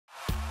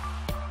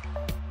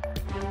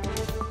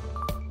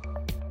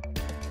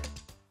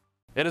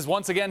It is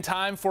once again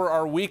time for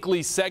our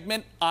weekly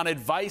segment on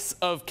advice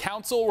of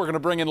counsel. We're going to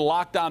bring in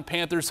Locked On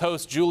Panthers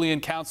host Julian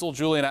Council.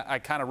 Julian, I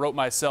kind of wrote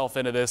myself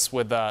into this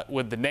with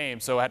the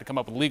name, so I had to come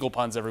up with legal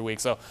puns every week.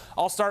 So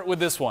I'll start with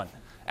this one.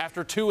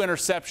 After 2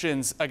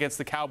 interceptions against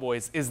the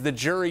Cowboys, is the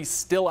jury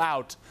still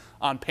out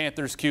on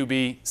Panthers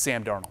QB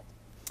Sam Darnold?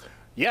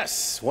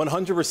 Yes,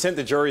 100%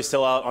 the jury's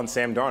still out on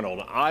Sam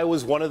Darnold. I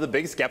was one of the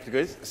big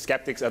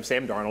skeptics of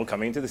Sam Darnold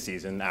coming into the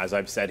season, as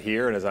I've said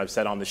here and as I've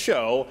said on the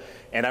show,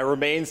 and I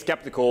remain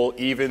skeptical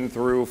even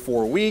through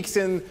 4 weeks.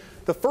 And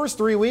the first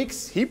 3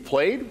 weeks, he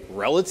played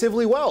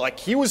relatively well. Like,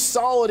 he was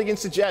solid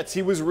against the Jets.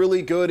 He was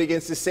really good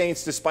against the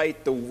Saints,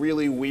 despite the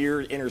really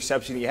weird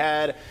interception he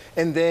had.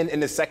 And then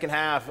in the second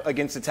half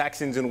against the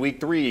Texans in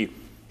week 3,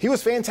 he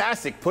was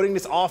fantastic, putting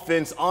this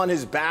offense on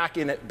his back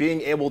and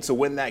being able to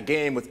win that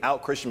game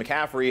without Christian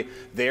McCaffrey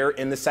there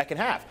in the second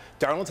half.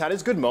 Darnold's had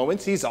his good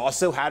moments. He's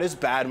also had his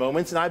bad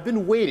moments, and I've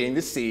been waiting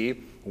to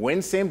see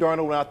when Sam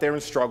Darnold went out there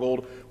and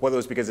struggled, whether it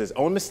was because of his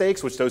own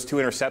mistakes, which those 2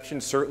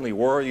 interceptions certainly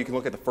were. You can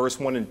look at the first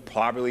one and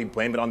probably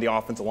blame it on the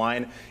offensive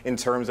line in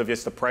terms of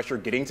just the pressure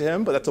getting to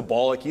him, but that's a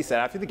ball, like he said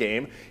after the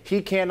game.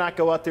 He cannot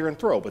go out there and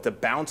throw, but to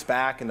bounce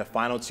back in the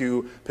final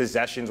 2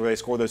 possessions where they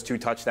score those 2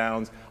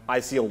 touchdowns, I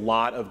see a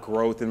lot of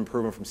growth and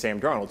improvement from Sam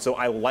Darnold. So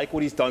I like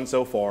what he's done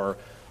so far.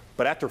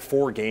 But after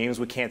 4 games,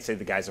 we can't say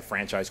the guy's a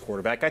franchise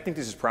quarterback. I think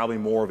this is probably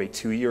more of a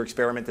 2-year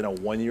experiment than a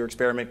 1-year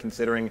experiment,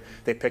 considering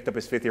they picked up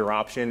his 5th-year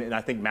option. And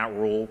I think Matt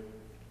Rule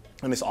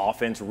and this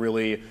offense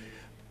really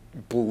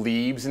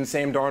believes in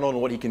Sam Darnold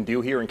and what he can do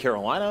here in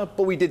Carolina,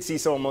 but we did see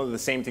some of the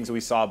same things that we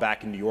saw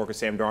back in New York with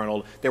Sam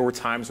Darnold. There were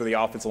times where the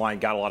offensive line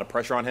got a lot of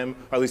pressure on him,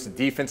 or at least the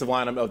defensive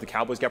line of the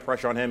Cowboys got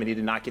pressure on him, and he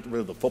did not get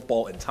rid of the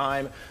football in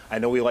time. I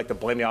know we like to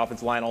blame the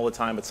offensive line all the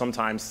time, but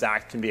sometimes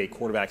sacks can be a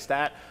quarterback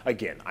stat.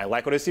 Again, I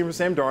like what I see from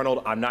Sam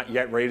Darnold. I'm not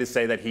yet ready to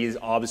say that he is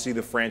obviously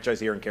the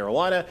franchise here in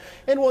Carolina.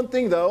 And one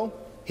thing, though,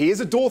 he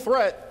is a dual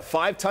threat,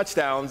 5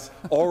 touchdowns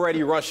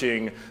already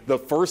rushing,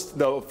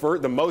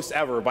 the most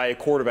ever by a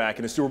quarterback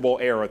in the Super Bowl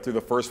era through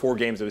the first 4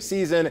 games of the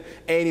season.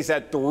 And he's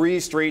had 3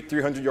 straight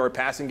 300-yard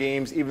passing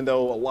games, even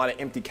though a lot of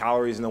empty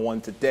calories in the one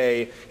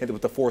today, and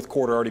with the fourth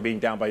quarter already being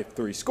down by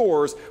 3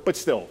 scores. But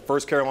still,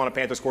 first Carolina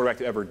Panthers quarterback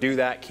to ever do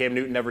that. Cam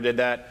Newton never did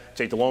that.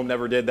 Jake Delhomme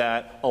never did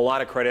that. A lot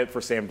of credit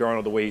for Sam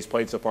Darnold, the way he's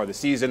played so far this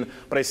season.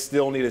 But I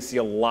still need to see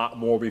a lot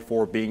more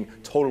before being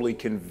totally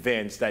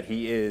convinced that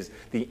he is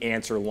the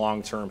answer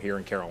long-term here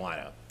in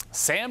Carolina.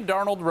 Sam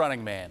Darnold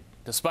running man,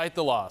 despite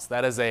the loss.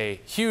 That is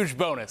a huge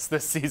bonus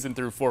this season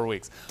through 4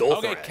 weeks.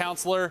 Okay,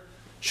 counselor,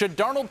 should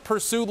Darnold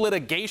pursue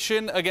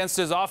litigation against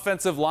his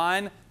offensive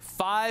line?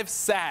 5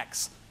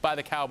 sacks by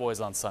the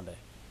Cowboys on Sunday.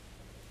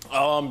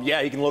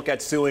 Yeah, you can look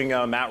at suing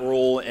Matt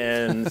Rule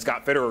and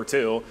Scott Fitterer,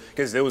 too,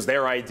 because it was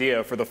their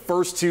idea for the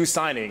first 2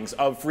 signings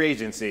of free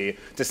agency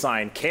to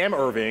sign Cam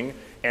Erving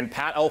and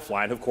Pat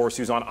Elflein, of course,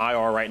 who's on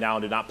IR right now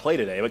and did not play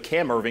today. But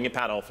Cam Erving and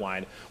Pat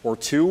Elflein were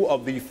 2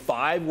 of the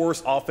 5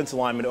 worst offensive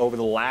linemen over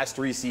the last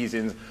 3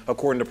 seasons,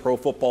 according to Pro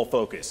Football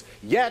Focus.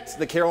 Yet,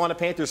 the Carolina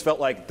Panthers felt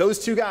like those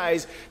 2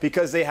 guys,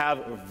 because they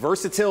have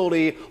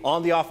versatility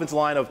on the offensive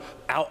line of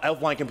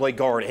Elflein can play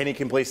guard and he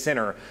can play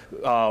center.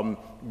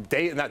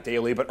 Not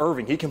Daly, but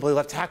Irving, he can play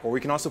left tackle, or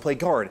he can also play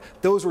guard.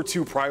 Those were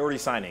 2 priority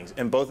signings,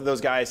 and both of those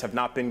guys have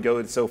not been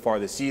good so far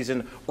this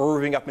season.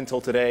 Irving, up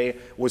until today,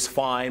 was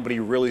fine, but he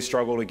really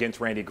struggled against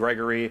Randy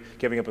Gregory,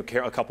 giving up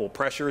a couple of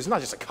pressures. Not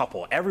just a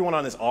couple. Everyone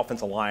on this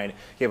offensive line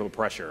gave up a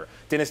pressure.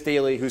 Dennis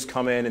Daly, who's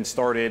come in and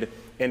started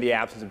in the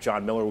absence of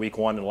John Miller week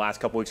 1 in the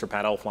last couple weeks for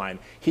Pat Elflein,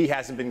 he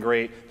hasn't been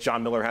great.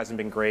 John Miller hasn't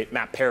been great.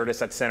 Matt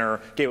Paradis at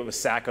center gave up a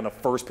sack on the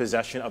first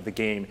possession of the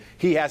game.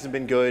 He hasn't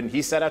been good.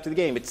 He said after the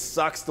game, it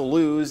sucks to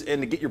lose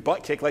and to get your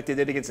butt kicked like they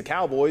did against the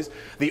Cowboys.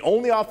 The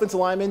only offensive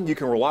lineman you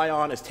can rely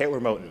on is Taylor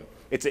Moton.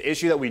 It's an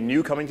issue that we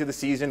knew coming to the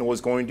season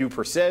was going to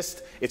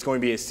persist. It's going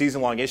to be a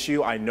season-long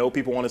issue. I know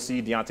people want to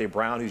see Deontay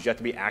Brown, who's yet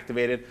to be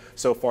activated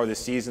so far this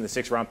season, the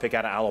 6th-round pick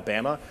out of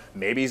Alabama.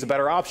 Maybe he's a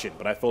better option,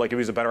 but I feel like if he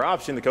was a better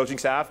option, the coaching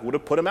staff would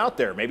have put him out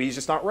there. Maybe he's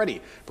just not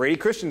ready. Brady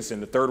Christensen,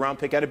 the 3rd-round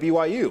pick out of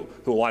BYU,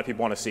 who a lot of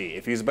people want to see.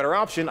 If he's a better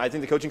option, I think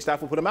the coaching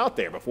staff will put him out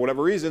there, but for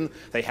whatever reason,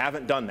 they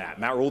haven't done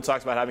that. Matt Rule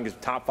talks about having his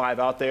top 5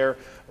 out there.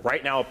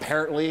 Right now,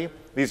 apparently,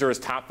 these are his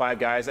top 5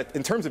 guys.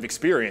 In terms of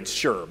experience,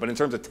 sure, but in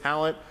terms of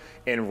talent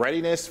and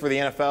readiness for the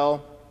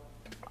NFL,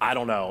 I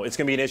don't know. It's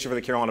going to be an issue for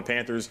the Carolina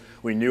Panthers.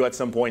 We knew at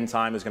some point in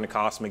time it was going to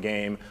cost them a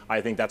game.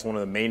 I think that's one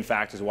of the main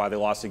factors why they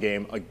lost the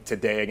game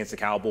today against the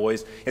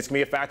Cowboys. It's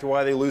going to be a factor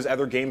why they lose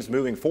other games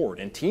moving forward.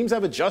 And teams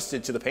have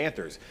adjusted to the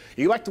Panthers.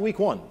 You go back to week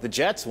 1. The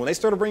Jets, when they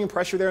started bringing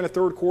pressure there in the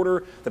 3rd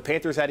quarter, the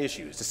Panthers had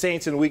issues. The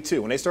Saints in week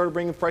 2, when they started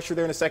bringing pressure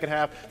there in the second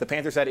half, the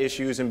Panthers had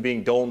issues in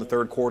being dull in the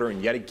 3rd quarter.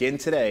 And yet again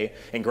today,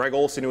 and Greg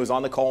Olsen, who was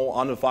on the call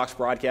on the Fox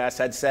broadcast,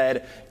 had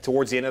said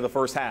towards the end of the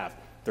first half,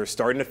 they're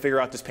starting to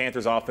figure out this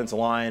Panthers offensive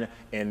line,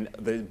 and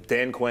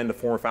Dan Quinn, the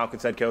former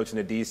Falcons head coach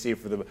and the DC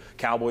for the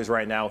Cowboys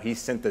right now, he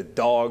sent the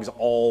dogs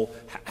all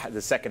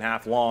the second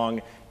half long,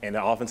 and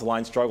the offensive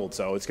line struggled.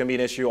 So it's going to be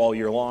an issue all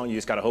year long. You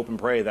just got to hope and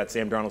pray that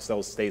Sam Darnold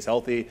still stays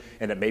healthy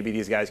and that maybe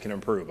these guys can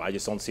improve. I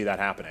just don't see that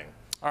happening.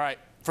 All right.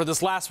 For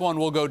this last one,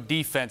 we'll go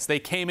defense. They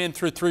came in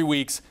through 3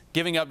 weeks,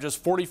 giving up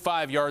just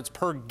 45 yards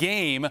per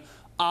game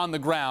on the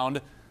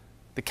ground.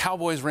 The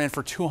Cowboys ran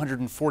for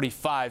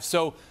 245.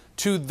 So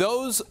to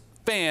those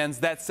fans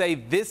that say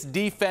this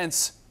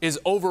defense is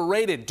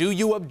overrated, do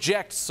you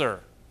object, sir?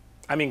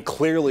 I mean,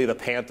 clearly the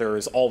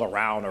Panthers all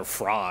around are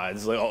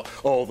frauds. Like,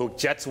 oh, the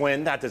Jets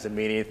win, that doesn't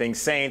mean anything.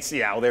 Saints,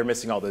 yeah, well, they're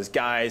missing all those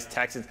guys.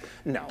 Texans,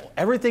 no,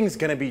 everything's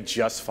going to be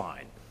just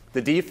fine.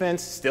 The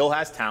defense still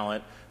has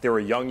talent. They're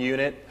a young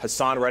unit.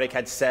 Hassan Reddick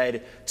had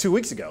said 2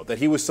 weeks ago that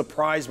he was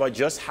surprised by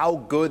just how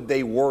good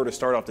they were to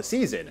start off the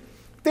season.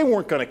 They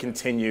weren't going to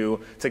continue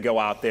to go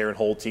out there and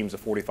hold teams to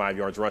 45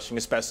 yards rushing,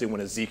 especially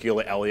when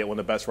Ezekiel Elliott, one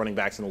of the best running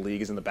backs in the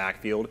league, is in the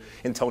backfield,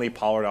 and Tony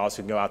Pollard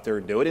also can go out there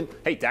and do it. And,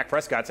 hey, Dak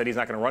Prescott said he's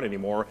not going to run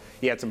anymore.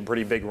 He had some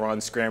pretty big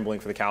runs scrambling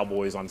for the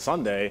Cowboys on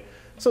Sunday.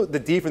 So the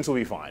defense will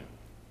be fine.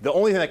 The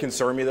only thing that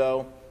concerned me,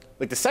 though,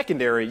 like the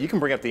secondary, you can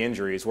bring up the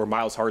injuries where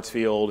Miles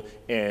Hartsfield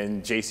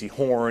and J.C.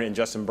 Horn and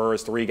Justin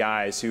Burris, 3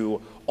 guys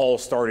who all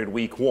started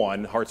week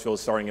 1. Hartsfield is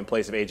starting in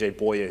place of A.J.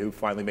 Boya, who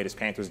finally made his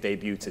Panthers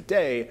debut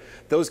today.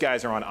 Those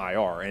guys are on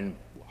IR. And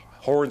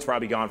Horn's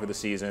probably gone for the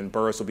season.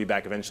 Burris will be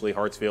back eventually.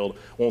 Hartsfield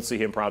won't see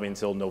him probably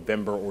until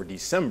November or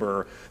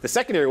December. The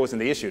secondary wasn't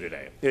the issue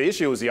today. The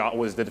issue was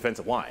the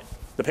defensive line.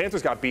 The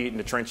Panthers got beat in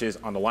the trenches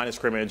on the line of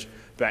scrimmage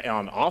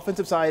on the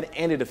offensive side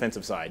and the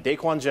defensive side.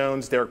 Daquan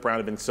Jones, Derek Brown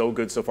have been so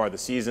good so far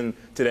this season.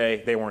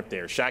 Today, they weren't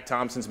there. Shaq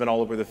Thompson's been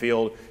all over the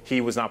field.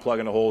 He was not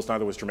plugging the holes.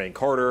 Neither was Jermaine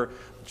Carter.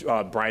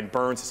 Brian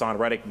Burns, Hassan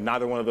Reddick,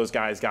 neither one of those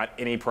guys got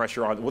any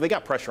pressure on. Well, they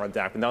got pressure on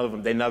Dak, but none of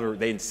them. They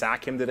didn't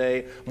sack him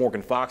today.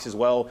 Morgan Fox as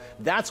well.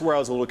 That's where I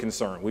was a little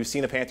concerned. We've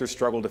seen the Panthers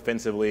struggle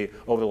defensively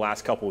over the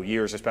last couple of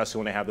years, especially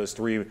when they have those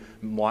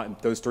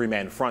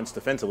three-man fronts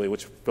defensively,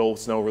 which Phil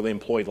Snow really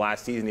employed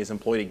last season. He's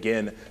employed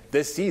again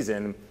this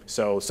season.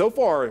 So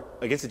far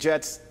against the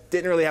Jets,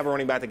 didn't really have a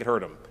running back that could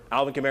hurt him.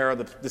 Alvin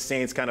Kamara, the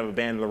Saints kind of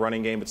abandoned the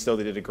running game, but still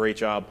they did a great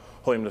job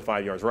holding him to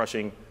 5 yards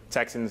rushing.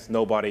 Texans,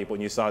 nobody. But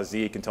when you saw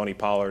Zeke and Tony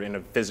Pollard in a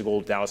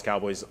physical Dallas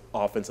Cowboys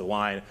offensive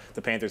line,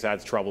 the Panthers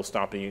had trouble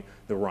stopping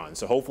the run.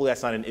 So hopefully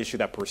that's not an issue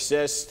that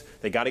persists.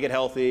 They got to get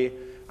healthy.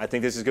 I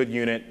think this is a good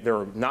unit.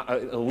 They're not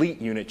an elite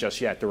unit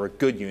just yet. They're a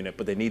good unit,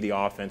 but they need the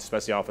offense,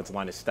 especially the offensive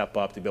line, to step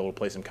up to be able to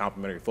play some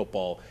complementary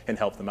football and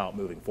help them out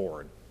moving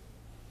forward.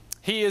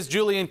 He is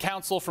Julian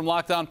Council from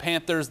Locked On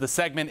Panthers. The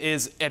segment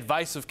is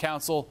Advice of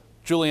Counsel.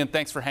 Julian,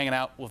 thanks for hanging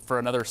out for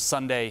another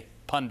Sunday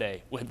Pun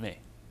Day with me.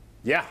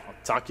 Yeah, I'll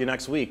talk to you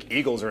next week.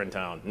 Eagles are in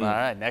town. All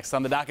right, next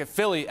on the docket,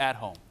 Philly at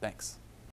home. Thanks.